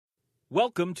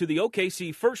Welcome to the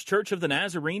OKC First Church of the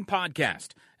Nazarene podcast.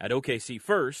 At OKC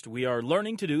First, we are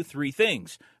learning to do three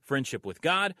things: friendship with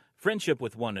God, friendship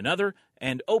with one another,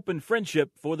 and open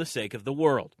friendship for the sake of the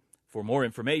world. For more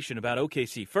information about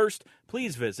OKC First,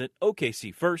 please visit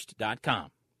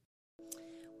okcfirst.com.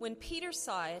 When Peter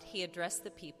saw it, he addressed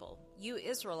the people. "You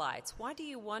Israelites, why do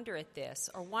you wonder at this,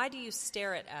 or why do you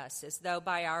stare at us as though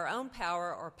by our own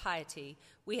power or piety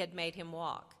we had made him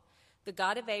walk? The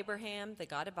God of Abraham, the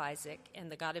God of Isaac,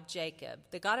 and the God of Jacob,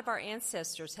 the God of our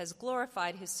ancestors, has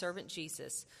glorified his servant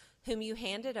Jesus, whom you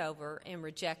handed over and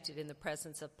rejected in the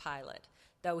presence of Pilate,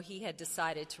 though he had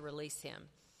decided to release him.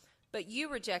 But you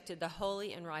rejected the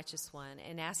holy and righteous one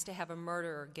and asked to have a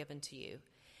murderer given to you.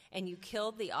 And you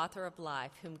killed the author of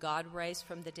life, whom God raised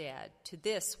from the dead. To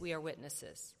this we are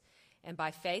witnesses. And by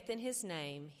faith in his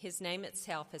name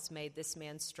itself has made this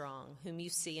man strong, whom you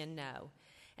see and know.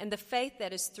 And the faith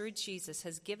that is through Jesus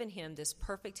has given him this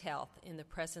perfect health in the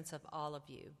presence of all of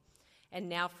you. And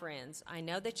now, friends, I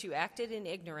know that you acted in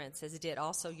ignorance, as did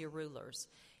also your rulers.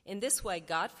 In this way,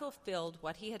 God fulfilled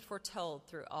what he had foretold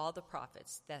through all the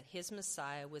prophets, that his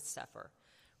Messiah would suffer.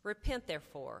 Repent,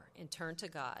 therefore, and turn to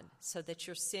God, so that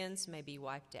your sins may be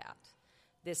wiped out."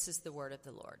 This is the word of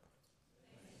the Lord.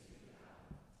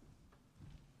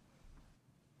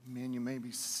 Men, you may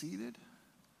be seated.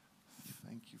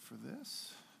 Thank you for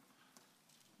this.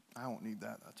 I won't need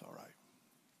that. That's all right.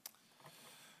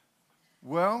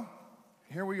 Well,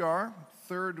 here we are,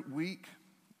 third week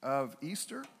of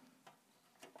Easter.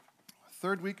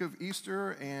 Third week of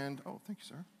Easter, and thank you,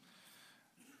 sir.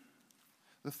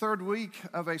 The third week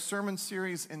of a sermon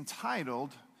series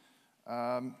entitled,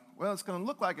 it's going to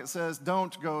look like it says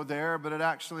 "Don't Go There," but it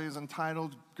actually is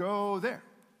entitled "Go There."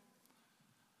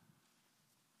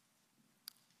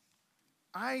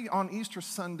 I, on Easter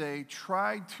Sunday,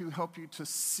 tried to help you to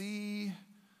see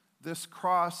this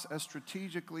cross as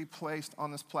strategically placed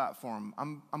on this platform.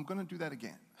 I'm going to do that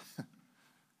again.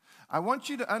 I want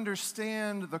you to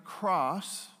understand the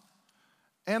cross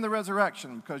and the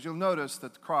resurrection, because you'll notice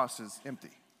that the cross is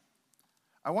empty.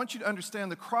 I want you to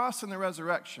understand the cross and the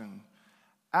resurrection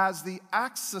as the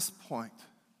axis point,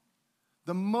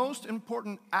 the most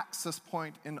important axis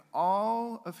point in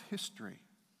all of history.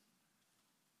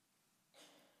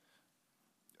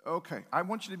 Okay, I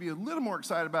want you to be a little more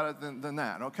excited about it than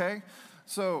that, okay?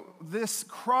 So this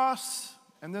cross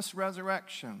and this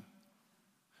resurrection,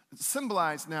 it's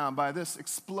symbolized now by this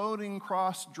exploding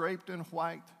cross draped in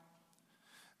white.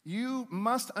 You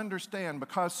must understand,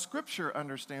 because Scripture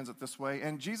understands it this way,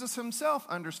 and Jesus himself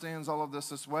understands all of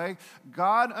this way.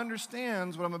 God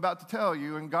understands what I'm about to tell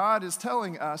you, and God is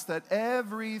telling us that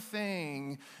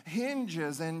everything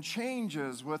hinges and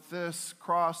changes with this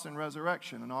cross and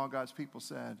resurrection. And all God's people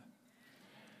said,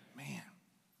 man.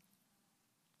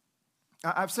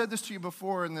 I've said this to you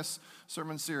before in this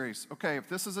sermon series. Okay, if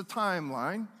this is a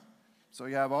timeline, so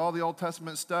you have all the Old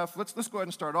Testament stuff. Let's go ahead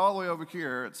and start all the way over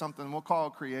here at something we'll call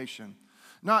creation.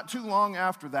 Not too long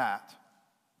after that,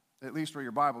 at least where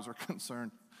your Bibles are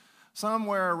concerned,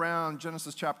 somewhere around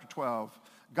Genesis chapter 12,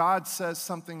 God says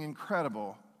something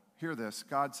incredible. Hear this.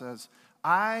 God says,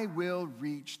 "I will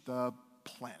reach the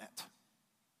planet.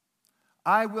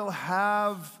 I will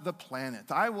have the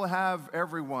planet. I will have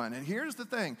everyone." And here's the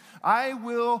thing. I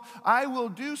will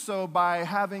do so by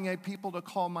having a people to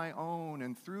call my own.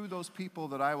 And through those people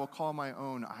that I will call my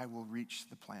own, I will reach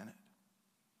the planet.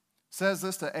 Says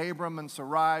this to Abram and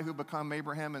Sarai, who become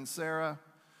Abraham and Sarah.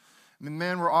 And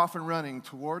men were often running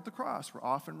toward the cross. We're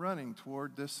often running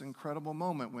toward this incredible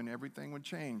moment when everything would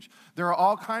change. There are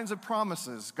all kinds of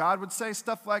promises. God would say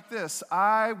stuff like this: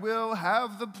 "I will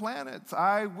have the planet.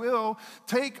 I will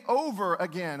take over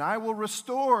again. I will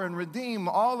restore and redeem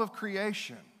all of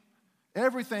creation.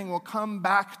 Everything will come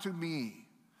back to me.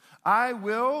 I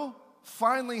will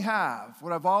finally have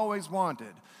what I've always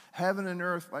wanted, heaven and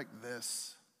earth like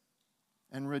this,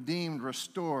 and redeemed,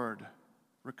 restored,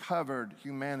 recovered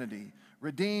humanity,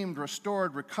 redeemed,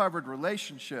 restored, recovered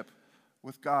relationship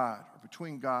with God, or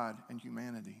between God and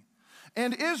humanity.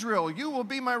 And Israel, you will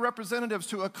be my representatives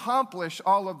to accomplish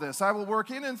all of this. I will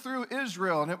work in and through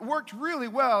Israel." And it worked really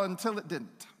well until it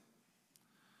didn't.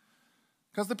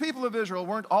 Because the people of Israel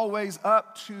weren't always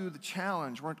up to the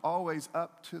challenge, weren't always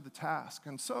up to the task.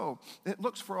 And so it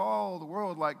looks for all the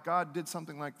world like God did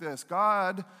something like this.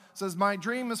 God says, "My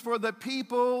dream is for the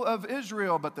people of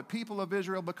Israel," but the people of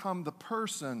Israel become the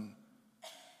person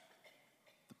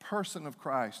of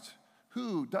Christ,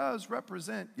 who does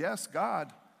represent, yes,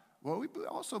 God. Well, we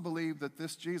also believe that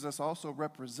this Jesus also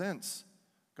represents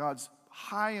God's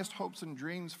highest hopes and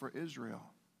dreams for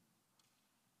Israel.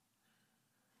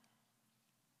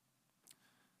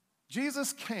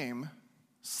 Jesus came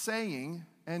saying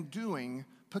and doing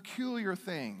peculiar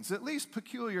things, at least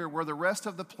peculiar where the rest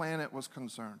of the planet was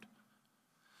concerned.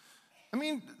 I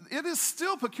mean, it is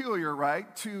still peculiar,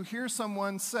 right, to hear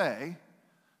someone say,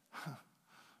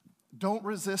 don't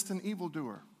resist an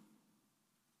evildoer.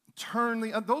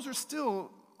 Those are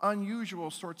still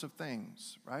unusual sorts of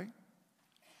things, right?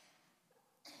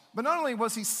 But not only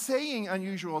was he saying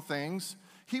unusual things,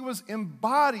 he was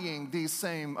embodying these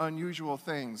same unusual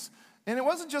things. And it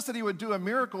wasn't just that he would do a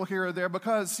miracle here or there,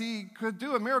 because he could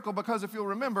do a miracle because, if you'll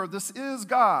remember, this is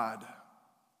God.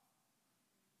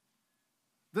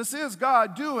 This is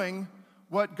God doing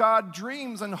what God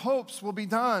dreams and hopes will be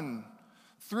done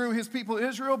through his people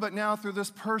Israel, but now through this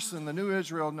person, the new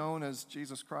Israel known as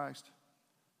Jesus Christ.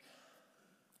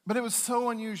 But it was so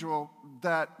unusual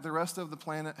that the rest of the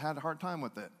planet had a hard time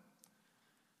with it.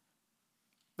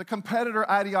 The competitor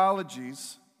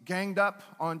ideologies ganged up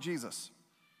on Jesus.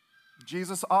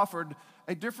 Jesus offered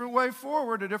a different way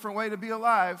forward, a different way to be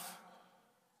alive.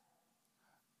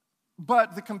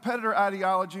 But the competitor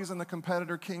ideologies and the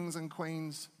competitor kings and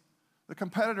queens, the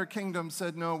competitor kingdom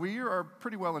said, no, we are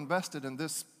pretty well invested in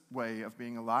this way of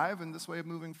being alive and this way of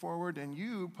moving forward, and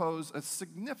you pose a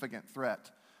significant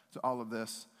threat to all of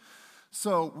this.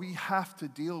 So we have to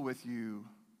deal with you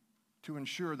to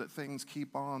ensure that things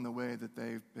keep on the way that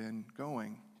they've been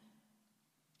going.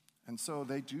 And so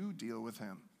they do deal with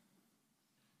him.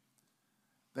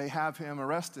 They have him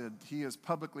arrested. He is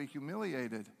publicly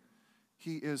humiliated.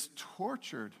 He is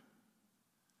tortured.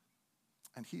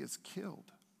 And he is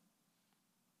killed.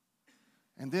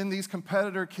 And then these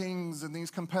competitor kings and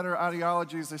these competitor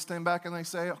ideologies, they stand back and they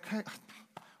say, okay,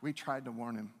 we tried to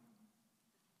warn him.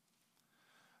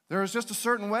 There is just a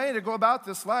certain way to go about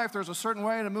this life. There's a certain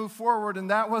way to move forward, and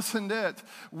that wasn't it.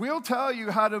 We'll tell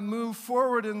you how to move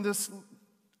forward in this.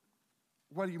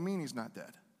 What do you mean he's not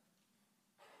dead?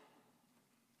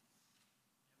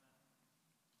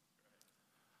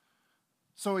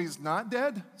 So he's not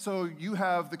dead? So you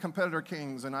have the competitor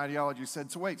kings and ideology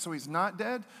said, so wait, so he's not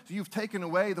dead? So you've taken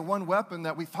away the one weapon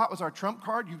that we thought was our trump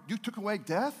card? You took away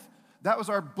death? That was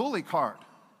our bully card.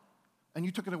 And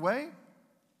you took it away?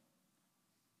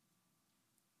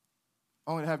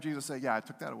 Only to have Jesus say, yeah, I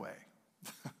took that away.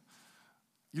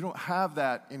 You don't have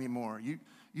that anymore.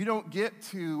 You don't get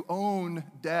to own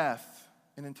death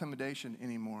and intimidation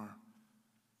anymore.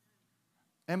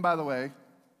 And by the way,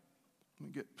 let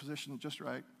me get positioned just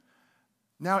right.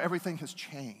 Now everything has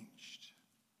changed.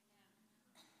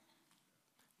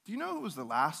 Do you know who was the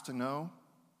last to know?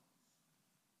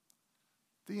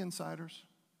 The insiders.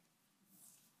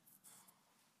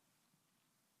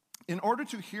 In order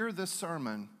to hear this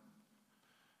sermon,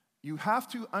 you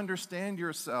have to understand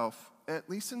yourself, at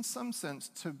least in some sense,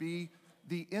 to be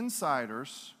the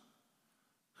insiders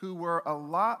who were a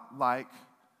lot like,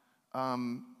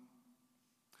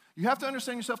 you have to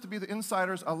understand yourself to be the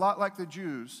insiders a lot like the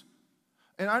Jews.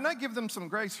 And I give them some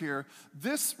grace here.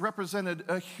 This represented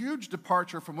a huge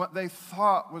departure from what they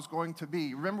thought was going to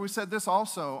be. Remember, we said this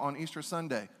also on Easter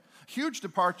Sunday. Huge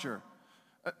departure.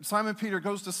 Simon Peter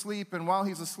goes to sleep, and while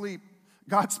he's asleep,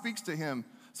 God speaks to him.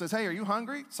 Says, hey, are you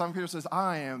hungry? Simon Peter says,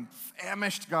 I am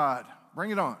famished, God.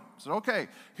 Bring it on. So, okay,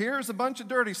 here's a bunch of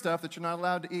dirty stuff that you're not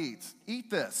allowed to eat. Eat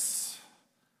this.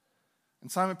 And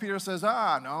Simon Peter says,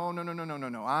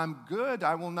 no. I'm good.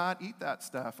 I will not eat that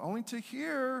stuff. Only to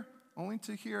hear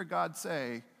God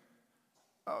say,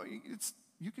 oh,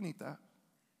 you can eat that.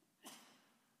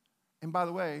 And by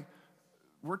the way,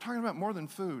 we're talking about more than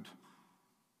food.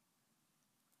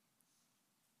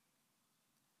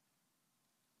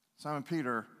 Simon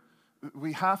Peter,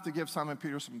 we have to give Simon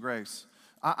Peter some grace.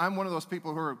 I'm one of those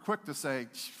people who are quick to say,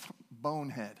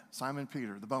 bonehead, Simon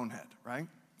Peter, the bonehead, right?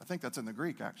 I think that's in the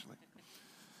Greek, actually.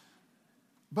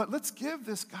 But let's give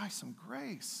this guy some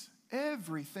grace.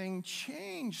 Everything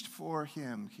changed for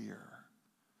him here.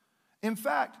 In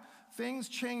fact, things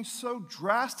changed so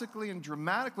drastically and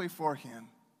dramatically for him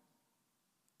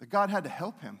that God had to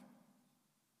help him.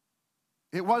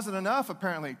 It wasn't enough,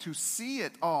 apparently, to see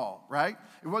it all, right?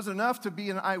 It wasn't enough to be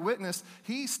an eyewitness.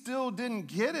 He still didn't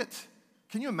get it.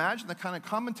 Can you imagine the kind of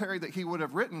commentary that he would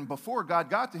have written before God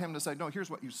got to him to say, no, here's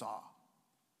what you saw.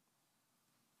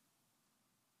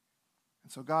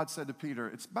 And so God said to Peter,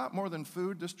 it's about more than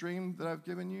food, this dream that I've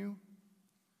given you.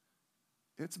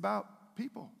 It's about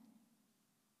people.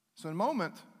 So in a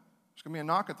moment, there's going to be a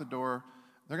knock at the door.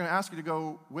 They're going to ask you to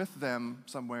go with them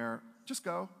somewhere. Just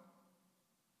go.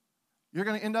 You're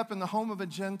going to end up in the home of a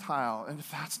Gentile, and if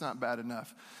that's not bad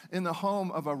enough, in the home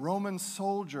of a Roman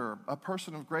soldier, a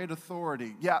person of great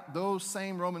authority. Yeah, those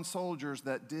same Roman soldiers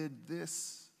that did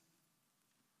this.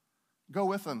 Go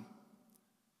with them.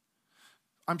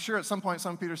 I'm sure at some point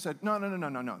Simon Peter said,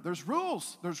 no. There's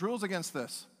rules. There's rules against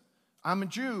this. I'm a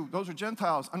Jew. Those are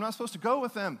Gentiles. I'm not supposed to go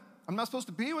with them. I'm not supposed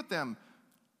to be with them.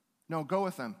 No, go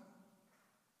with them.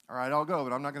 All right, I'll go,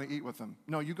 but I'm not going to eat with them.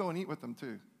 No, you go and eat with them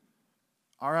too.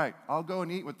 All right, I'll go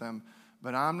and eat with them,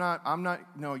 but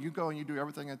no, you go and you do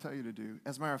everything I tell you to do.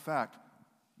 As a matter of fact,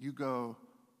 you go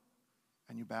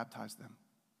and you baptize them.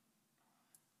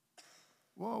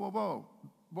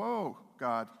 Whoa,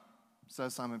 God,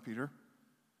 says Simon Peter.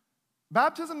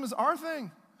 Baptism is our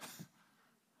thing.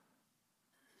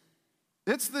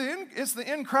 It's the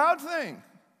in-crowd thing.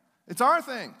 It's our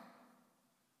thing.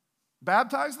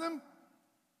 Baptize them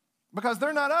because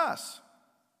they're not us.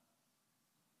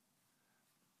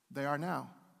 They are now.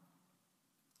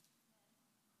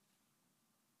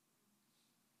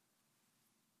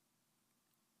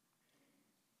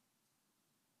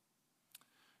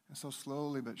 And so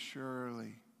slowly but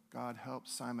surely, God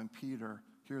helps Simon Peter,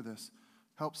 hear this,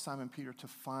 helps Simon Peter to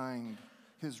find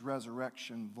his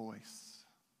resurrection voice.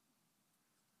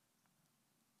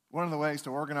 One of the ways to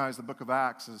organize the book of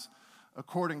Acts is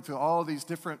according to all these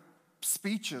different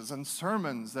speeches and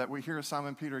sermons that we hear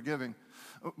Simon Peter giving.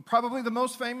 Probably the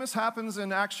most famous happens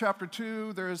in Acts chapter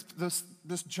 2. There is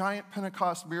this giant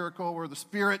Pentecost miracle where the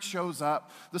Spirit shows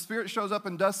up. The Spirit shows up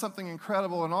and does something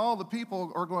incredible, and all the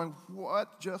people are going,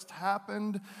 what just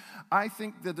happened? I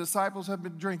think the disciples have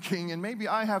been drinking, and maybe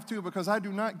I have too, because I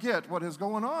do not get what is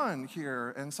going on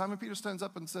here. And Simon Peter stands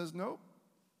up and says, nope,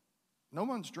 no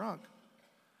one's drunk.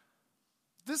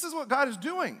 This is what God is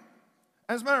doing.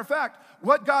 As a matter of fact,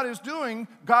 what God is doing,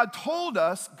 God told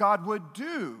us God would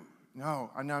do. No,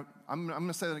 I'm going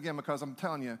to say that again because I'm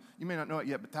telling you, you may not know it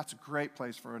yet, but that's a great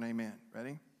place for an amen.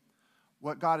 Ready?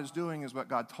 What God is doing is what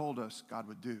God told us God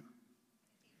would do.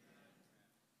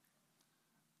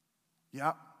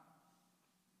 Yep.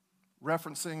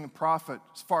 Referencing the prophet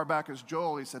as far back as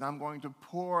Joel, he said, I'm going to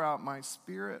pour out my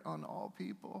Spirit on all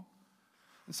people.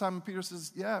 And Simon Peter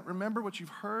says, yeah, remember what you've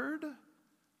heard?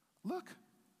 Look,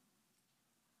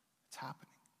 it's happening.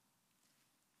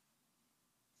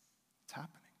 It's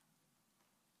happening.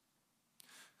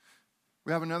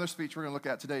 We have another speech we're going to look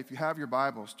at today. If you have your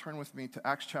Bibles, turn with me to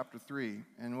Acts chapter 3,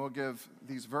 and we'll give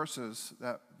these verses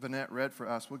that Vanette read for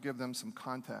us, we'll give them some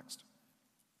context.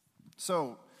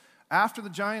 So, after the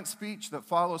giant speech that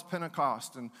follows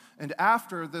Pentecost, and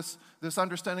after this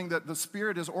understanding that the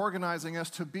Spirit is organizing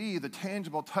us to be the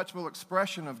tangible, touchable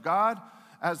expression of God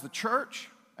as the church,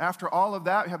 after all of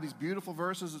that, we have these beautiful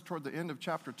verses toward the end of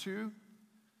chapter 2.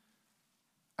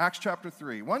 Acts chapter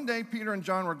 3. One day, Peter and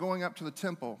John were going up to the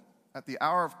temple at the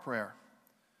hour of prayer,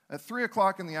 at 3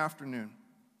 o'clock in the afternoon.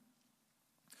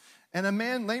 And a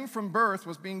man lame from birth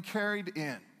was being carried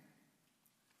in.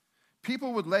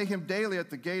 People would lay him daily at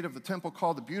the gate of the temple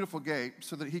called the Beautiful Gate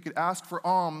so that he could ask for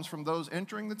alms from those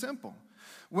entering the temple.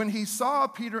 When he saw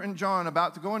Peter and John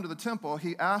about to go into the temple,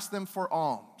 he asked them for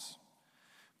alms.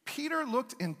 Peter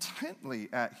looked intently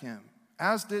at him,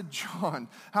 as did John.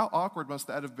 How awkward must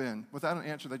that have been? Without an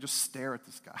answer, they just stare at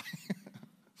this guy.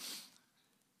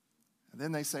 And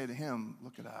then they say to him,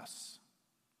 look at us.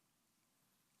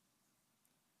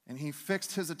 And he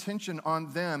fixed his attention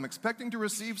on them, expecting to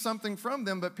receive something from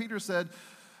them. But Peter said,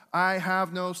 I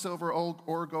have no silver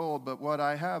or gold, but what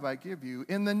I have I give you.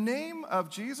 In the name of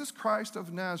Jesus Christ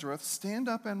of Nazareth, stand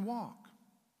up and walk.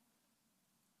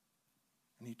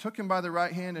 And he took him by the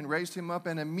right hand and raised him up,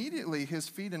 and immediately his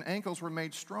feet and ankles were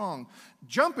made strong.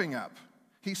 Jumping up,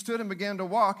 he stood and began to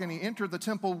walk, and he entered the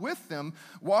temple with them,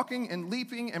 walking and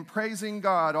leaping and praising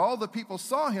God. All the people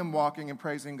saw him walking and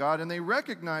praising God, and they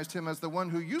recognized him as the one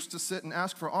who used to sit and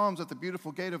ask for alms at the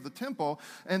Beautiful Gate of the temple,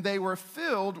 and they were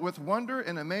filled with wonder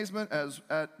and amazement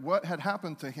at what had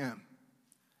happened to him.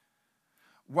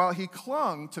 While he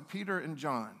clung to Peter and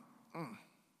John,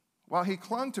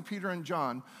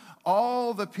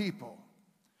 all the people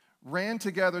ran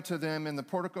together to them in the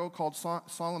portico called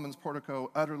Solomon's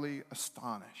portico, utterly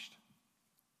astonished.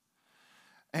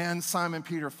 And Simon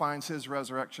Peter finds his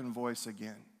resurrection voice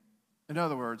again. In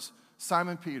other words,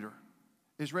 Simon Peter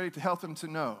is ready to help them to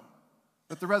know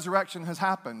that the resurrection has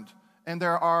happened and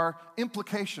there are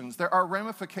implications, there are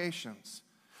ramifications.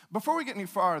 Before we get any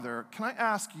farther, can I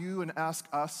ask you and ask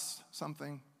us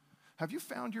something? Have you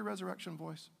found your resurrection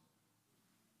voice?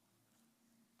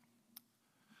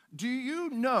 Do you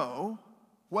know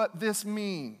what this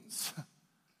means?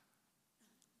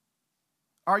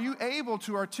 Are you able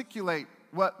to articulate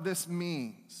what this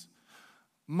means?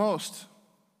 I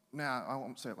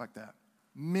won't say it like that.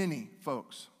 Many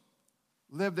folks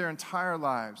live their entire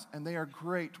lives, and they are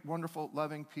great, wonderful,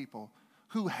 loving people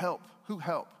who help.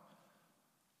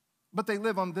 But they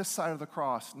live on this side of the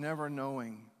cross, never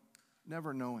knowing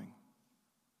never knowing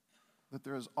that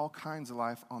there is all kinds of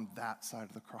life on that side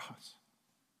of the cross.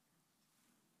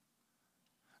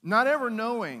 Not ever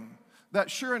knowing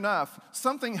that, sure enough,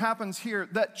 something happens here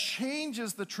that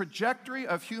changes the trajectory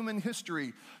of human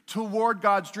history toward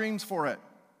God's dreams for it.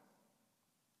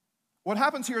 What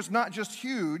happens here is not just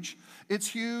huge, it's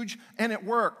huge and it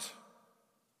worked.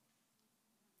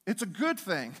 It's a good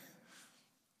thing.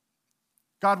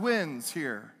 God wins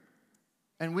here,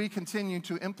 and we continue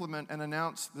to implement and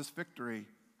announce this victory.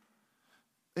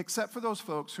 Except for those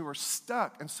folks who are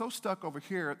stuck, and so stuck over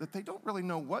here that they don't really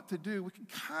know what to do. We can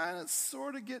kind of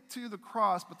sort of get to the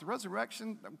cross, but the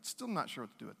resurrection, I'm still not sure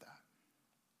what to do with that.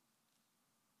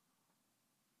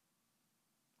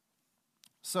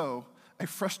 So, a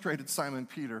frustrated Simon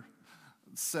Peter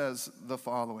says the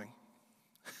following.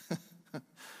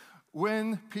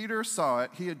 When Peter saw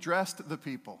it, he addressed the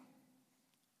people.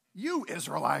 You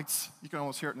Israelites, you can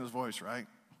almost hear it in his voice, right?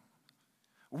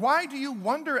 Why do you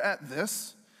wonder at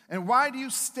this? And why do you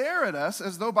stare at us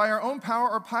as though by our own power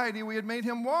or piety we had made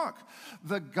him walk?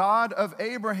 The God of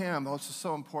Abraham, oh, this is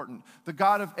so important. The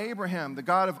God of Abraham, the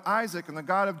God of Isaac, and the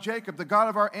God of Jacob, the God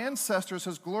of our ancestors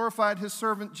has glorified his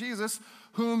servant Jesus,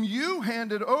 whom you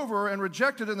handed over and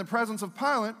rejected in the presence of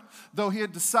Pilate, though he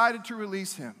had decided to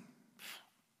release him.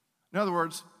 In other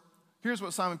words, here's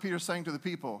what Simon Peter is saying to the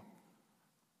people.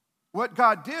 What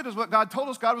God did is what God told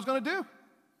us God was going to do.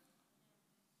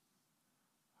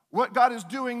 What God is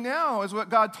doing now is what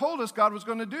God told us God was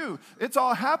going to do. It's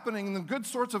all happening in the good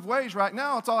sorts of ways right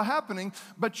now. It's all happening,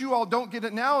 but you all don't get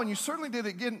it now, and you certainly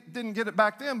didn't get it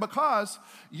back then because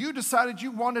you decided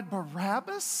you wanted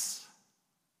Barabbas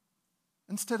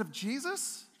instead of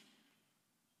Jesus?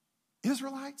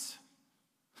 Israelites?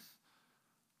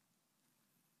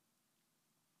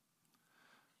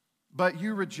 But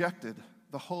you rejected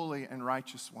the holy and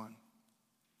righteous one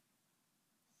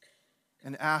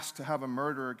and asked to have a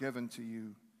murderer given to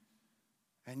you.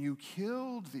 And you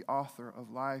killed the author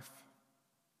of life,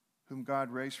 whom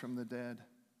God raised from the dead.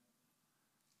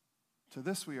 To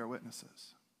this we are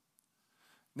witnesses.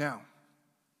 Now,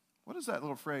 what does that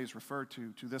little phrase refer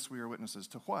to this we are witnesses?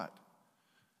 To what?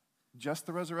 Just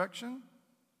the resurrection?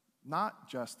 Not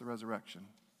just the resurrection.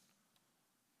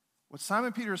 What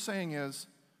Simon Peter is saying is,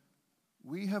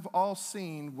 we have all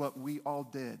seen what we all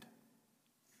did.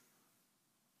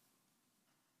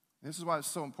 This is why it's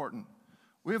so important.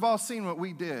 We have all seen what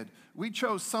we did. We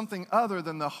chose something other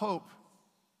than the hope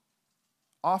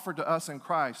offered to us in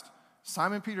Christ.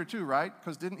 Simon Peter too, right?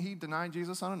 Because didn't he deny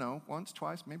Jesus, I don't know, once,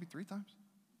 twice, maybe 3 times?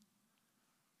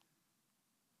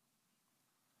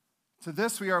 To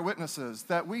this we are witnesses,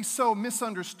 that we so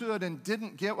misunderstood and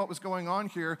didn't get what was going on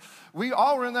here. We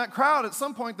all were in that crowd at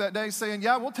some point that day saying,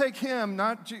 yeah, we'll take him.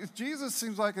 Not Jesus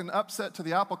seems like an upset to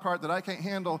the apple cart that I can't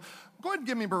handle. Go ahead and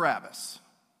give me Barabbas.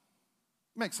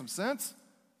 Makes some sense.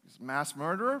 He's a mass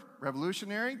murderer,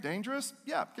 revolutionary, dangerous.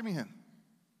 Yeah, give me him.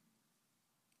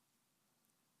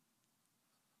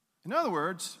 In other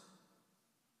words,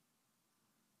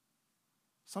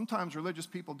 sometimes religious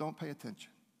people don't pay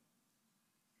attention.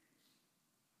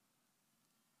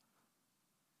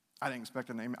 I didn't expect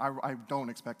a name. I don't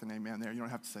expect a name man there. You don't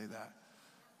have to say that.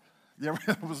 Yeah,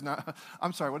 it was not.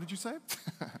 I'm sorry, what did you say?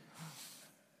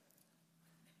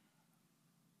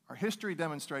 Our history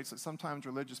demonstrates that sometimes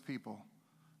religious people,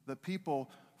 the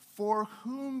people for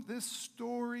whom this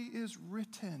story is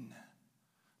written,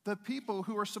 the people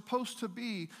who are supposed to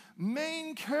be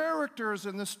main characters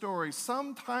in this story,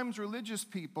 sometimes religious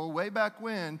people, way back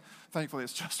when, thankfully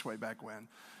it's just way back when,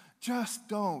 just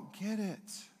don't get it.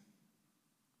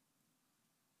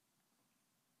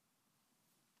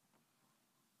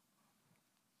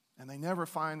 And they never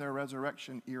find their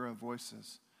resurrection era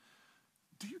voices.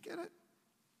 Do you get it?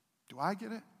 Do I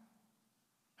get it?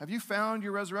 Have you found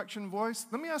your resurrection voice?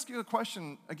 Let me ask you a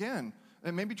question again.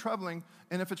 It may be troubling,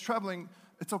 and if it's troubling,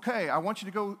 it's okay. I want you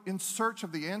to go in search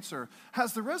of the answer.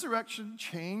 Has the resurrection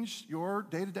changed your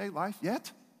day-to-day life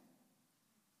yet?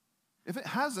 If it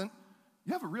hasn't,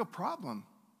 you have a real problem.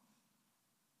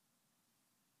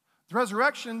 The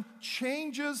resurrection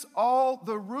changes all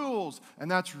the rules, and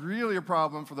that's really a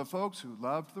problem for the folks who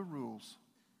loved the rules.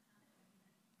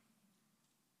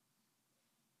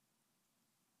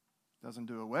 Doesn't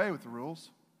do away with the rules.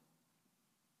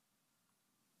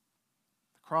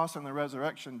 The cross and the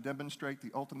resurrection demonstrate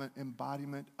the ultimate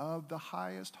embodiment of the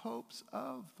highest hopes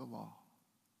of the law.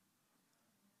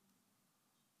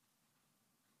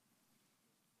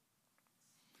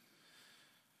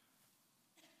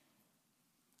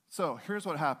 So here's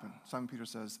what happened, Simon Peter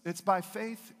says. It's by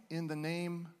faith in the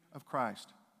name of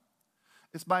Christ.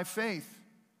 It's by faith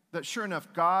that sure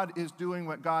enough, God is doing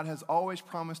what God has always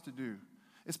promised to do.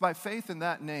 It's by faith in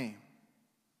that name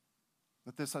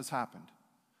that this has happened.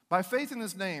 By faith in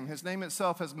his name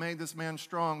itself has made this man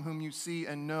strong, whom you see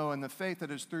and know, and the faith that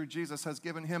is through Jesus has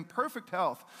given him perfect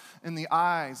health in the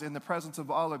eyes, in the presence of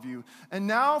all of you. And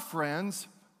now, friends,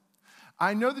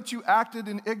 I know that you acted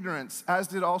in ignorance, as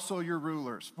did also your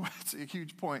rulers. Boy, it's a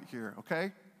huge point here,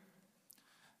 okay?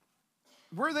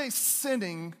 Were they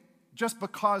sinning just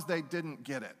because they didn't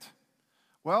get it?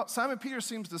 Well, Simon Peter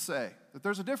seems to say that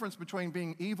there's a difference between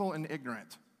being evil and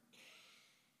ignorant.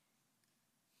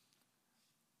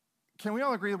 Can we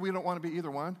all agree that we don't want to be either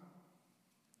one?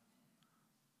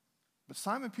 But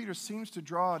Simon Peter seems to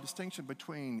draw a distinction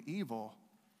between evil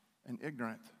and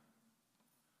ignorant.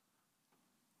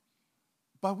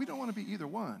 But we don't want to be either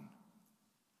one.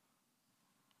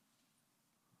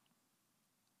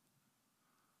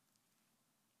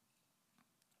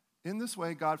 In this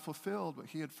way, God fulfilled what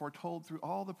he had foretold through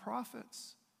all the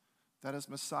prophets, that his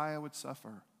Messiah would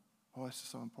suffer. Oh, this is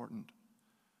so important.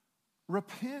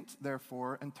 Repent,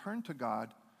 therefore, and turn to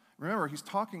God. Remember, he's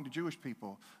talking to Jewish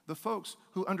people, the folks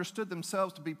who understood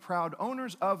themselves to be proud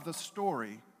owners of the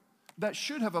story that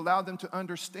should have allowed them to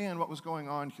understand what was going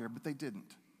on here, but they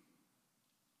didn't.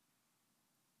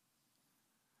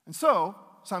 And so,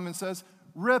 Simon says,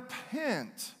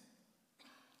 repent,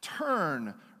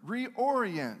 turn,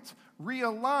 reorient,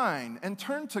 realign, and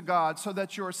turn to God so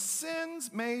that your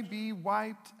sins may be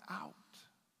wiped out.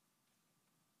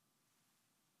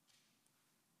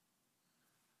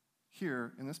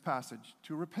 Here in this passage,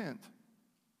 to repent.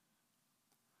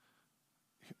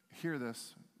 Hear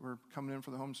this, we're coming in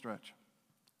for the home stretch.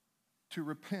 To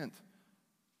repent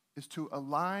is to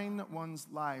align one's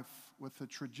life with the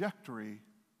trajectory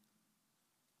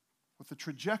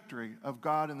of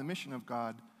God and the mission of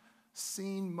God,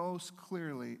 seen most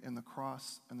clearly in the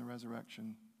cross and the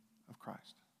resurrection of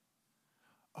Christ.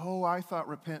 Oh, I thought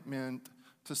repent meant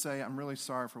to say, I'm really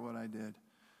sorry for what I did.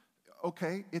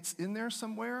 Okay, it's in there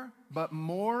somewhere, but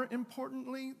more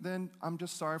importantly than I'm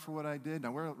just sorry for what I did, and I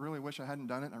really wish I hadn't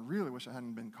done it, and I really wish I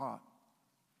hadn't been caught.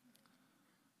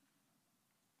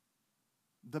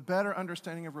 The better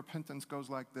understanding of repentance goes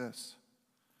like this.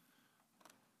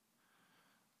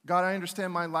 God, I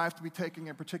understand my life to be taking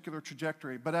a particular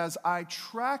trajectory, but as I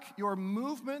track your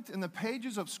movement in the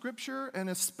pages of Scripture,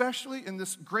 and especially in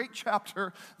this great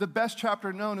chapter, the best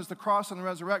chapter known as the cross and the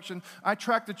resurrection, I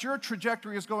track that your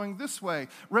trajectory is going this way.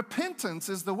 Repentance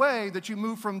is the way that you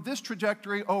move from this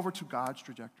trajectory over to God's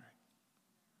trajectory.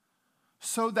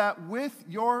 So that with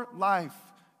your life,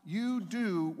 you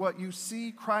do what you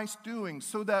see Christ doing,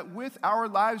 so that with our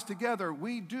lives together,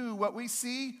 we do what we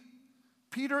see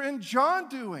Peter and John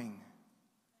doing.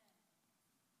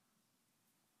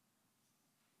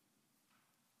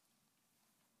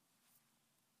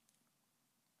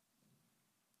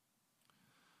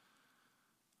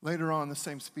 Later on in the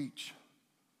same speech,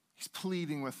 he's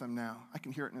pleading with them now. I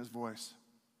can hear it in his voice.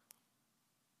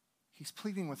 He's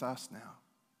pleading with us now.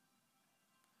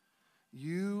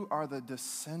 You are the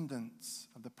descendants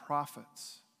of the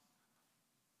prophets.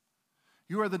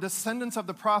 You are the descendants of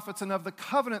the prophets and of the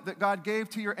covenant that God gave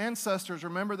to your ancestors.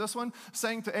 Remember this one?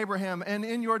 Saying to Abraham, and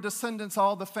in your descendants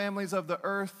all the families of the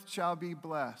earth shall be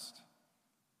blessed.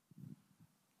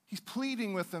 He's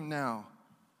pleading with them now.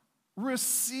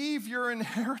 Receive your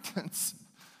inheritance.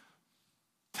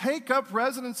 Take up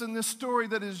residence in this story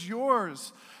that is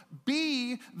yours.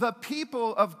 Be the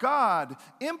people of God,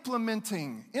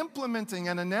 implementing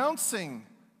and announcing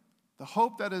the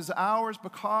hope that is ours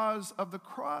because of the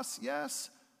cross, yes,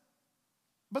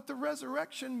 but the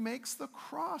resurrection makes the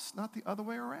cross, not the other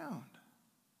way around.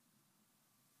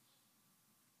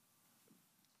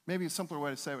 Maybe a simpler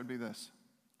way to say it would be this.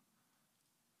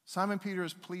 Simon Peter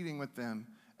is pleading with them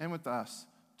and with us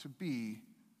to be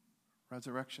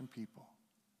resurrection people,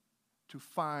 to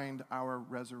find our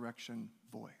resurrection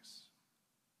voice.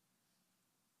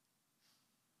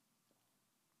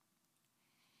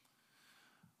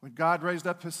 When God raised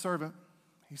up his servant,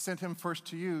 he sent him first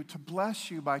to you to bless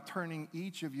you by turning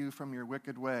each of you from your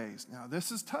wicked ways. Now,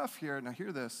 this is tough here. Now,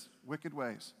 hear this, wicked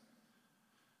ways.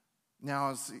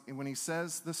 Now, when he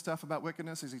says this stuff about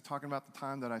wickedness, is he talking about the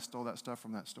time that I stole that stuff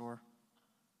from that store?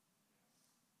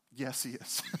 Yes, he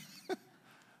is.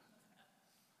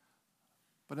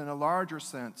 But in a larger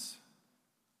sense,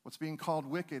 what's being called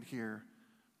wicked here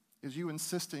is you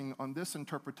insisting on this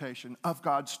interpretation of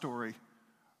God's story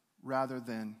rather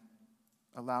than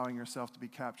allowing yourself to be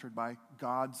captured by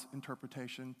God's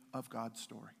interpretation of God's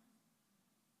story.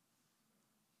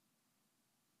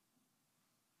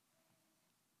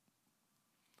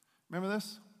 Remember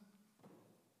this?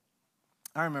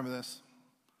 I remember this.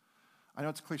 I know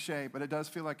it's a cliche, but it does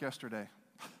feel like yesterday.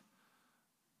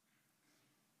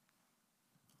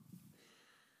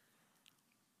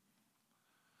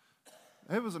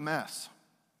 It was a mess.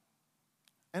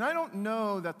 And I don't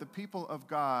know that the people of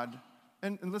God,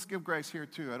 and let's give grace here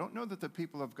too, I don't know that the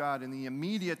people of God in the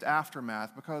immediate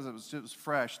aftermath, because it was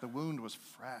fresh, the wound was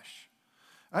fresh.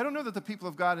 I don't know that the people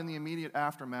of God in the immediate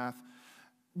aftermath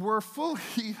were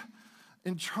fully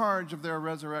in charge of their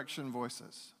resurrection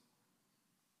voices.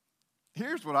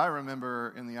 Here's what I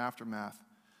remember in the aftermath.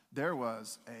 There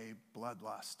was a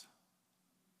bloodlust.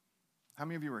 How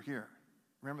many of you were here?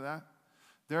 Remember that?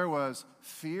 There was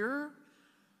fear.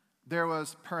 There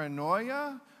was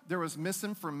paranoia, there was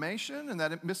misinformation, and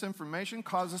that misinformation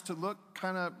caused us to look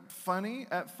kind of funny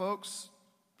at folks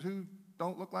who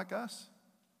don't look like us.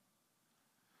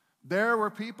 There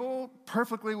were people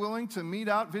perfectly willing to mete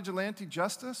out vigilante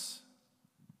justice.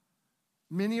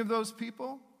 Many of those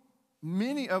people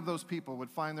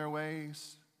would find their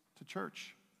ways to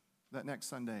church that next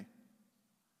Sunday.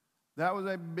 That was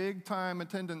a big-time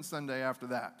attendance Sunday after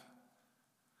that.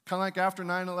 Kind of like after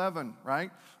 9/11,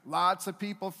 right? Lots of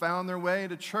people found their way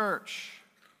to church.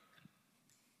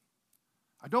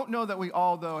 I don't know that we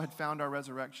all, though, had found our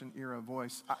resurrection era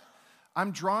voice.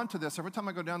 I'm drawn to this. Every time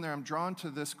I go down there, I'm drawn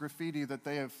to this graffiti that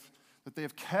they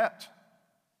have kept.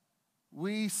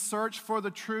 We search for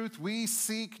the truth. We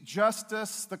seek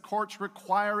justice. The courts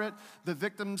require it. The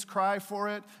victims cry for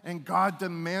it, and God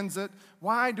demands it.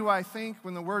 Why do I think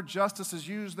when the word justice is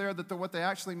used there that what they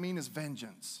actually mean is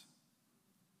vengeance?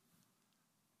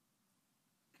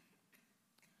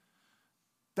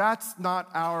 That's not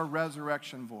our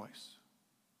resurrection voice.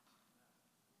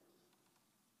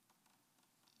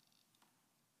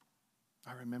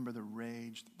 I remember the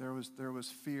rage. There was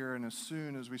fear, and as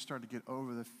soon as we started to get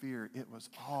over the fear, it was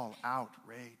all out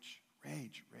rage.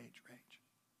 Rage.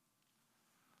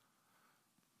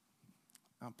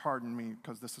 Now, pardon me,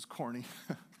 because this is corny.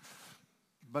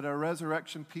 But our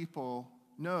resurrection people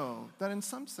know that in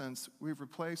some sense we've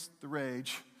replaced the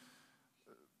rage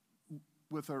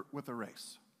with a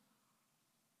race.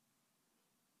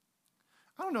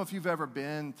 I don't know if you've ever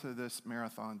been to this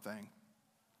marathon thing.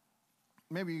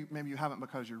 Maybe you haven't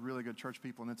because you're really good church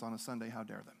people and it's on a Sunday. How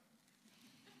dare them?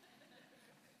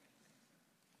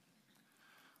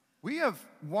 We have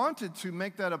wanted to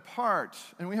make that a part,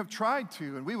 and we have tried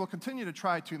to, and we will continue to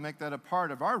try to make that a part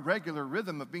of our regular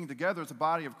rhythm of being together as a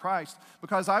body of Christ,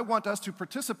 because I want us to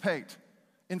participate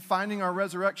in finding our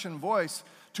resurrection voice,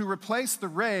 to replace the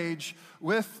rage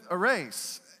with a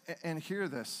race. And hear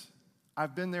this.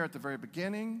 I've been there at the very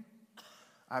beginning.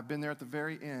 I've been there at the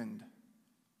very end.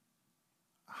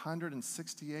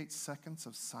 168 seconds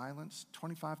of silence,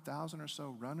 25,000 or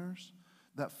so runners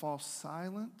that fall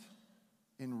silent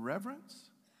in reverence.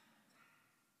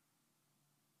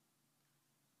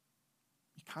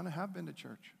 You kind of have been to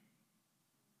church.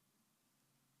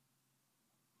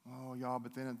 Oh, y'all,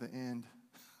 but then at the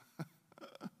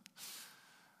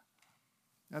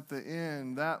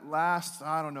end, that last,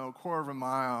 quarter of a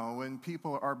mile, when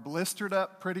people are blistered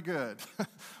up pretty good,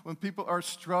 when people are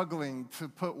struggling to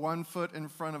put one foot in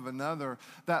front of another,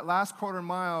 that last quarter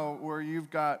mile where you've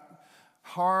got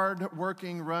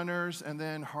hard-working runners and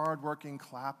then hard-working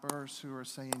clappers who are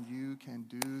saying, you can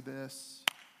do this.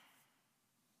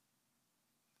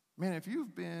 Man, if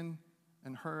you've been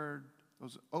and heard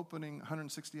those opening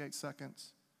 168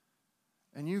 seconds,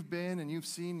 and you've been and you've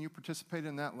seen, you participated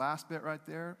in that last bit right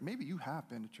there, maybe you have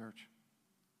been to church.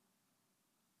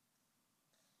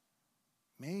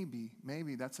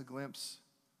 Maybe that's a glimpse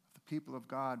of the people of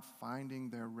God finding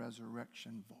their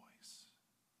resurrection voice.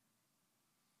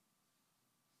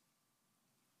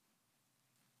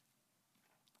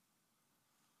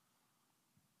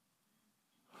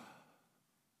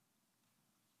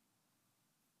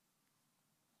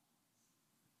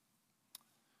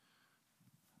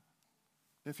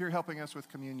 If you're helping us with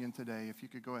communion today, if you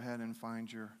could go ahead and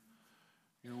find your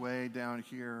way down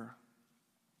here.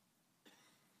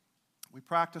 We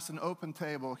practice an open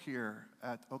table here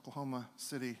at Oklahoma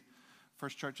City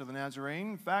First Church of the Nazarene.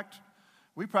 In fact,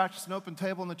 we practice an open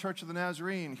table in the Church of the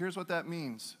Nazarene. Here's what that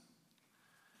means.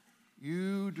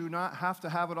 You do not have to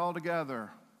have it all together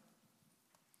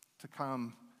to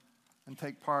come and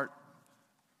take part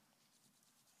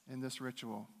in this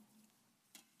ritual.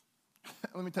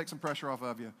 Let me take some pressure off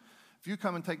of you. If you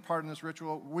come and take part in this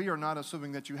ritual, we are not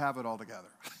assuming that you have it all together.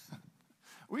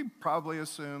 We probably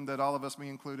assume that all of us, me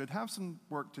included, have some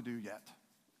work to do yet.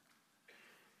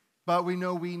 But we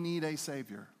know we need a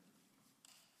Savior.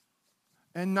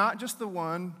 And not just the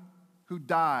one who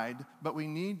died, but we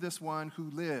need this one who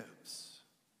lives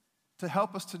to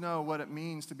help us to know what it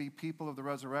means to be people of the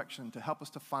resurrection, to help us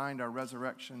to find our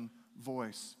resurrection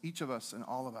voice, each of us and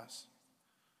all of us.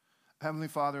 Heavenly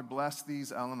Father, bless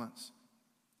these elements.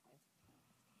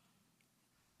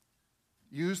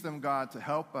 Use them, God, to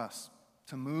help us,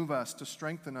 to move us, to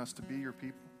strengthen us to be your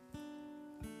people.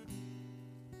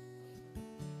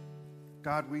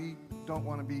 God, we don't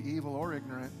want to be evil or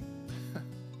ignorant.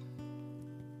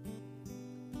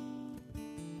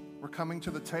 We're coming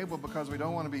to the table because we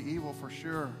don't want to be evil for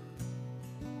sure.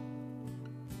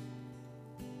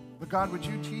 But God, would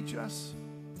you teach us?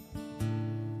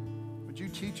 Would you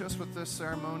teach us with this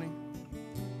ceremony?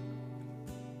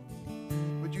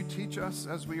 Would you teach us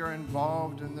as we are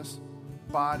involved in this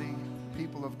body,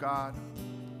 people of God?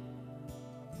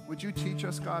 Would you teach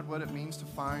us, God, what it means to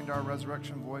find our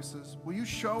resurrection voices? Will you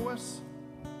show us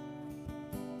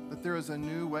that there is a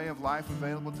new way of life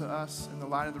available to us in the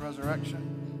light of the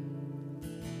resurrection?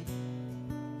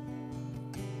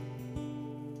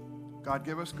 God,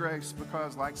 give us grace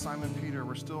because, like Simon Peter,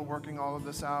 we're still working all of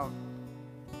this out.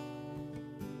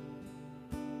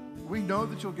 We know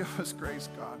that you'll give us grace,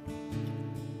 God.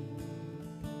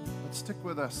 But stick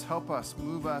with us, help us,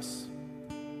 move us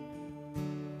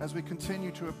as we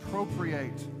continue to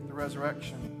appropriate the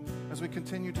resurrection, as we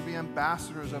continue to be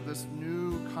ambassadors of this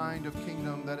new kind of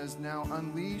kingdom that is now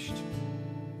unleashed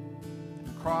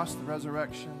across the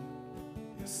resurrection,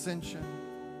 ascension,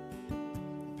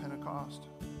 Pentecost.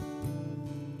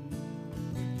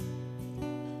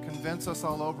 Convince us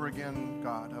all over again,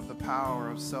 God, of the power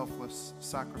of selfless,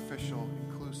 sacrificial,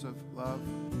 inclusive love.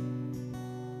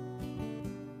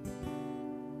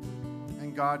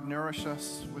 And God, nourish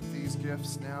us with these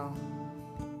gifts now,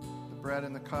 the bread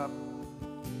and the cup.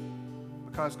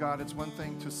 Because, God, it's one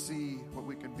thing to see what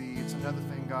we could be. It's another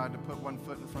thing, God, to put one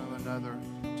foot in front of another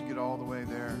to get all the way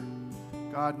there.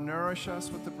 God, nourish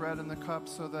us with the bread and the cup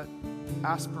so that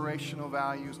aspirational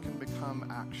values can become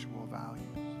actual values.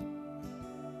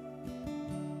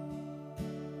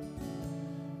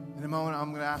 In a moment, I'm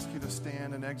going to ask you to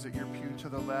stand and exit your pew to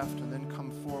the left and then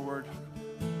come forward.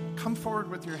 Come forward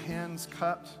with your hands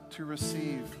cupped to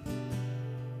receive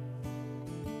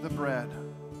the bread.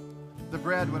 The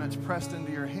bread, when it's pressed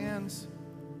into your hands,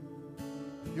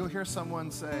 you'll hear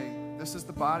someone say, "This is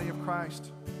the body of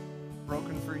Christ,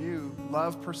 broken for you,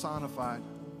 love personified."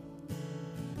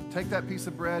 Take that piece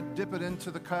of bread, dip it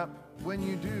into the cup. When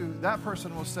you do, that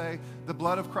person will say, "The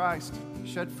blood of Christ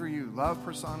shed for you, love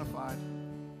personified."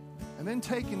 And then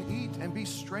take and eat and be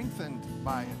strengthened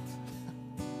by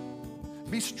it.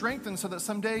 Be strengthened so that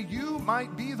someday you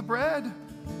might be the bread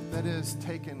that is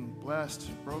taken, blessed,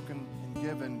 broken, and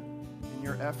given in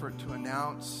your effort to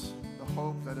announce the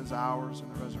hope that is ours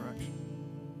in the resurrection.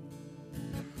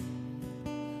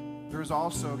 There is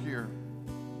also here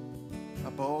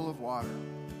a bowl of water.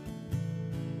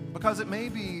 Because it may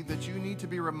be that you need to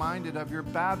be reminded of your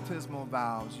baptismal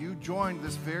vows. You joined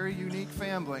this very unique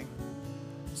family.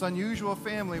 It's an unusual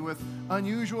family with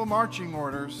unusual marching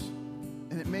orders.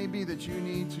 And it may be that you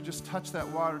need to just touch that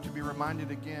water to be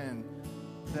reminded again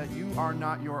that you are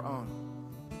not your own.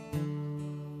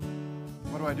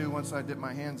 What do I do once I dip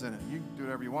my hands in it? You can do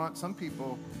whatever you want. Some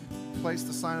people place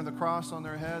the sign of the cross on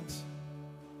their heads.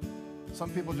 Some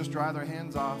people just dry their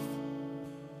hands off.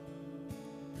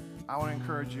 I want to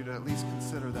encourage you to at least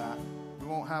consider that. We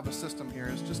won't have a system here.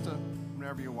 It's just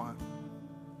whenever you want.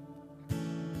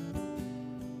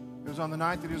 It was on the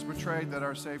night that he was betrayed that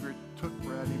our Savior took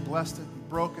bread. He blessed it, he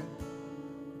broke it,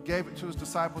 gave it to his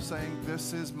disciples saying,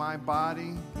 "This is my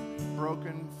body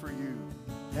broken for you.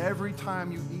 Every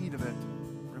time you eat of it,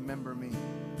 remember me."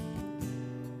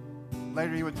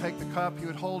 Later he would take the cup, he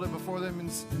would hold it before them,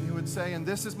 and he would say, "And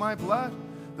this is my blood,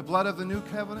 the blood of the new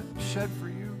covenant shed for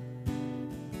you."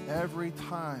 Every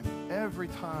time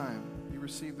you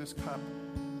receive this cup,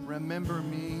 remember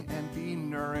me and be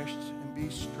nourished and be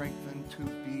strengthened to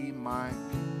be my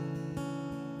people.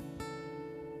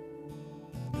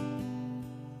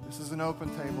 This is an open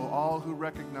table. All who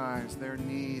recognize their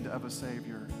need of a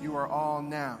Savior, you are all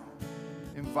now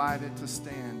invited to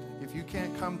stand. If you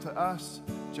can't come to us,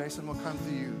 Jason will come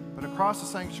to you. But across the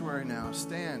sanctuary now,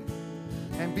 stand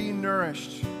and be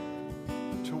nourished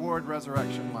toward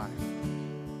resurrection life.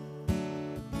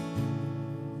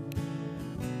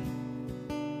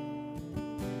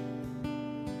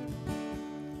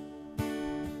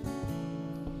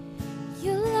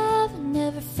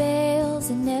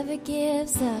 It never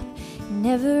gives up, it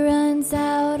never runs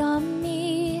out on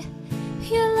me.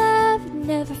 Your love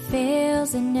never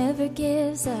fails, it never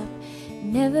gives up, it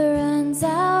never runs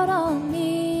out on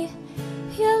me.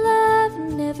 Your love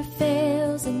never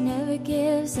fails, it never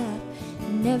gives up, it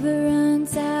never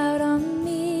runs out on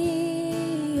me.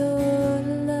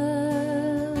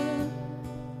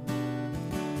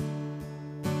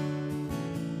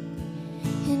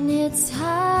 It's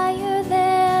higher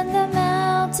than the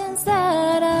mountains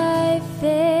that I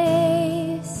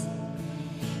face,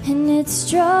 and it's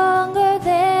stronger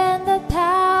than the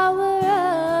power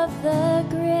of the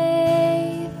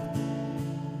grave.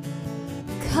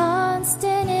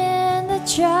 Constant in the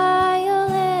trial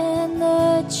and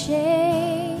the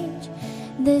change,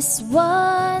 this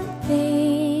one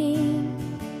thing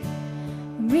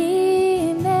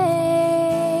remains.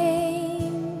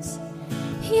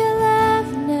 Your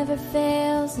love never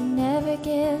fails and never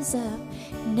gives up,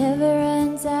 never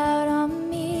runs out on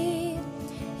me.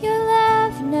 Your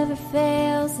love never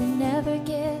fails and never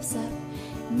gives up,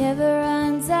 never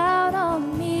runs out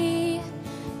on me.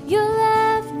 Your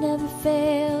love never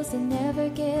fails and never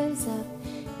gives up,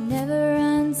 never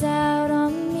runs out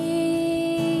on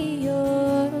me.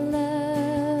 Your love.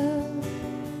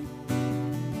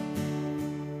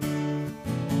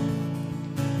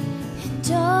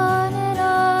 And on and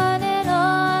on and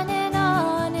on and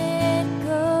on it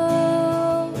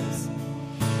goes.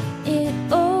 It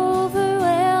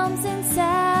overwhelms and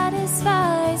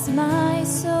satisfies my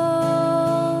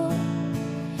soul.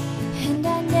 And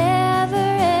I never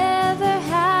ever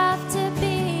have to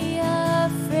be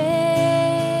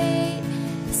afraid.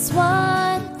 This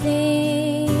one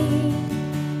thing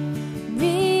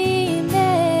remains.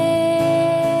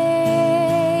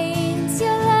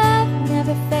 Your love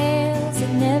never fails,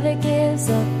 it never gives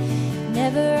up,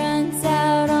 never runs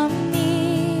out on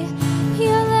me.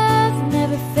 Your love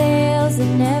never fails,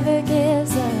 it never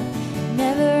gives up,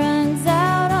 never runs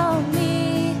out on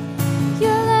me.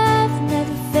 Your love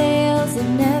never fails, it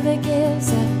never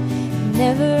gives up,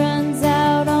 never runs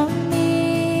out on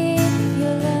me.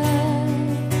 Your love.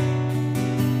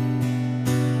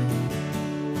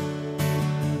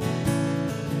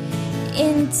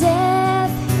 In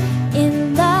death,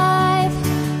 in life,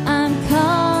 I'm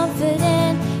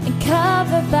confident and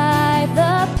covered by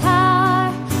the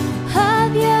power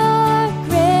of your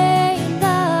great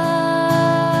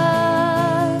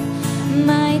love.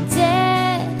 My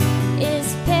debt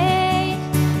is paid.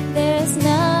 There's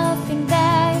nothing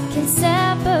that can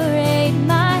separate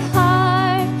my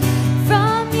heart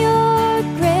from your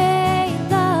great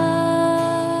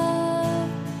love.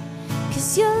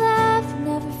 'Cause your love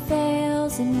never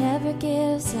fails and never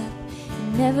gives up, it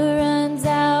never runs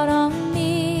out on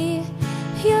me.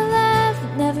 Your love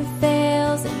never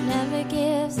fails, it never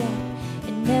gives up,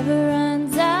 it never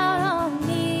runs out on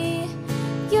me.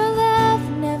 Your love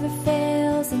never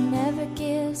fails, it never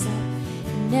gives up,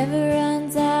 it never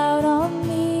runs out on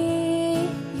me.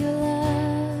 Your love.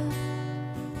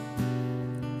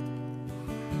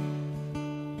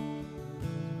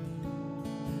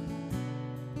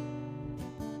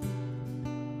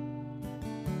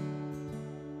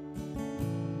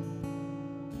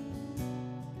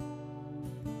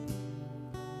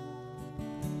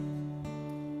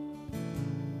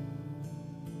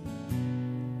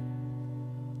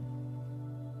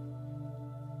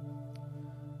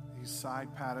 These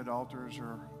side padded altars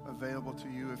are available to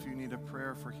you if you need a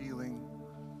prayer for healing.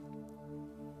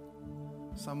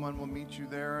 Someone will meet you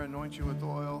there, anoint you with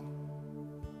oil,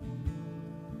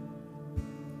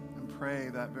 and pray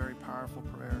that very powerful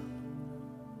prayer.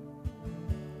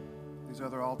 These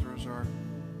other altars are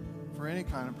for any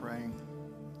kind of praying,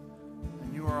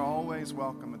 and you are always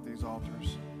welcome at these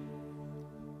altars.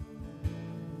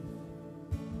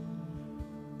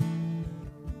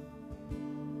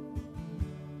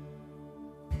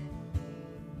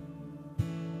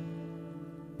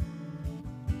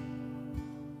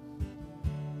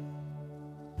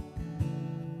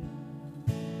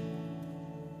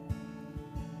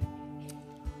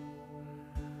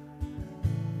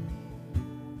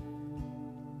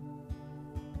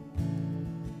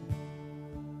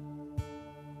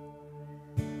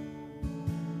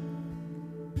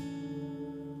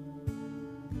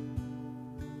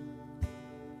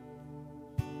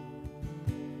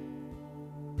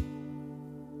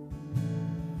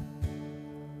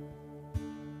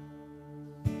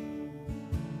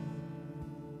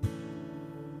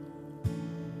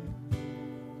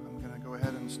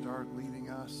 Start leading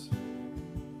us,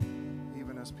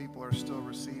 even as people are still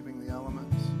receiving the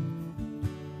elements.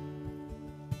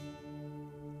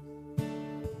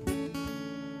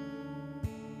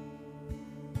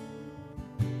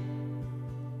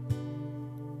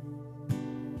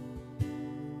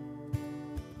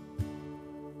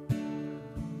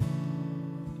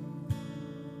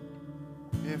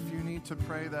 If you need to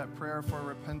pray that prayer for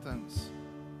repentance,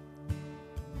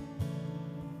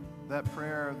 that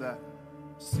prayer that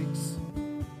seeks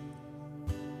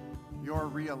your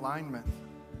realignment,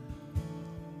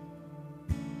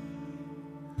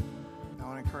 I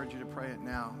want to want to encourage you to pray it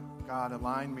now. God,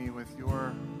 align me with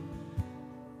your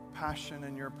passion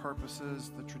and your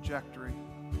purposes, the trajectory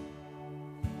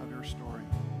of your story.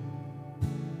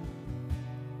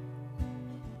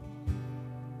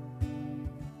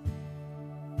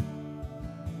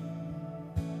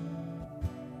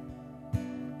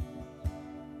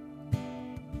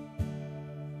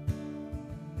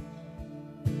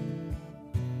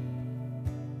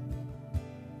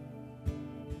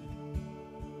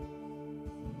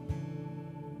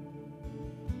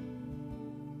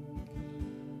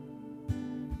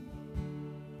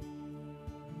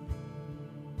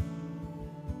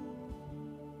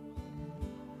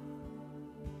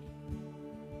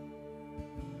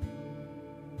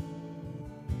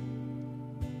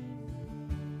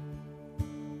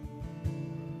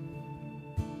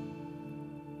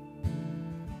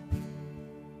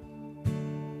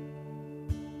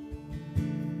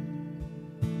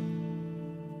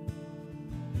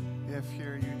 If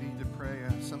here you need to pray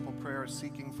a simple prayer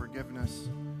seeking forgiveness,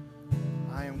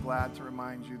 I am glad to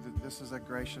remind you that this is a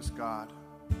gracious God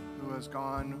who has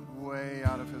gone way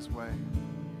out of his way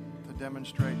to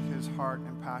demonstrate his heart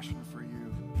and passion for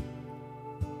you.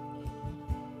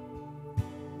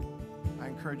 I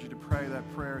encourage you to pray that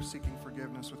prayer seeking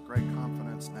forgiveness with great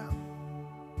confidence now.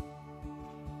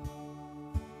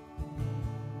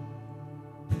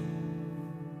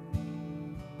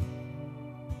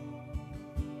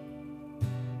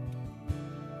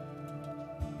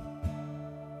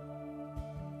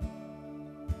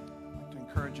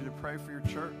 Encourage you to pray for your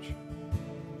church.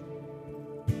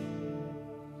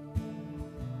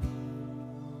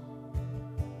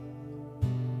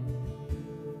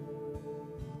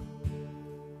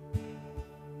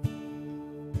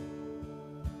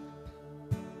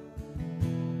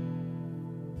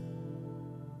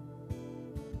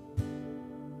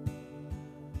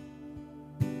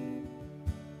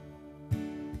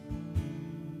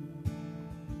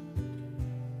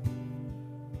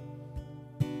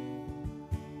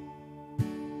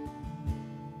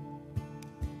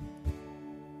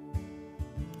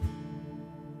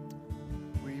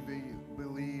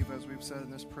 As we've said in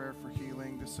this prayer for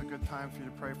healing, this is a good time for you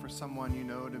to pray for someone you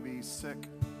know to be sick,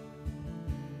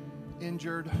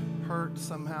 injured, hurt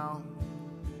somehow.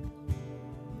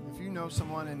 If you know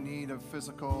someone in need of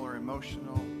physical or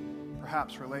emotional,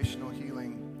 perhaps relational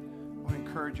healing, I want to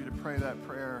encourage you to pray that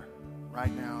prayer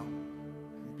right now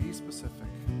and be specific.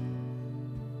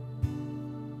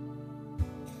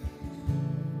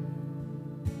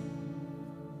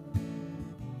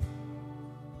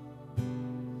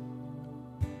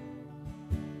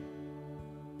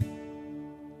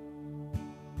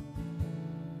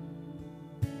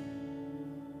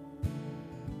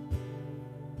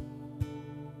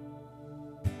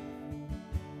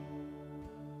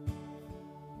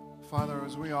 Father,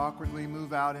 as we awkwardly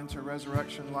move out into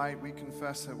resurrection light, we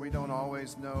confess that we don't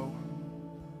always know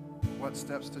what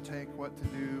steps to take, what to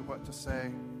do, what to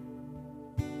say.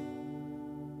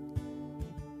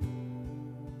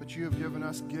 But you have given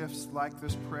us gifts like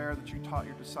this prayer that you taught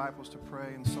your disciples to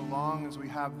pray. And so long as we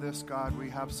have this, God, we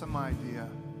have some idea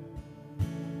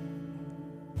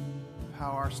of how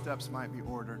our steps might be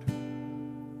ordered.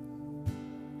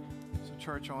 So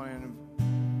church, I want to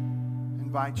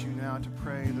invite you now to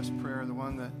pray this prayer, the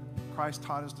one that Christ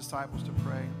taught his disciples to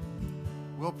pray.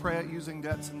 We'll pray it using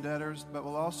debts and debtors, but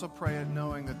we'll also pray it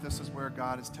knowing that this is where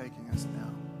God is taking us now.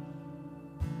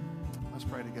 Let's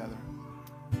pray together.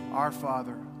 Our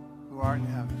Father, who art in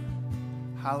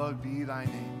heaven, hallowed be thy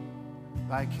name.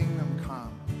 Thy kingdom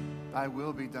come, thy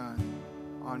will be done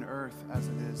on earth as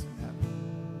it is in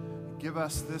heaven. Give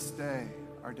us this day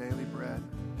our daily bread,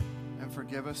 and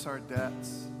forgive us our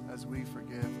debts as we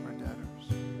forgive our debtors.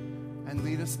 And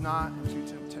lead us not into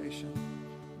temptation,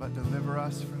 but deliver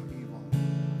us from evil.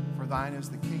 For thine is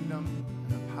the kingdom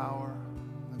and the power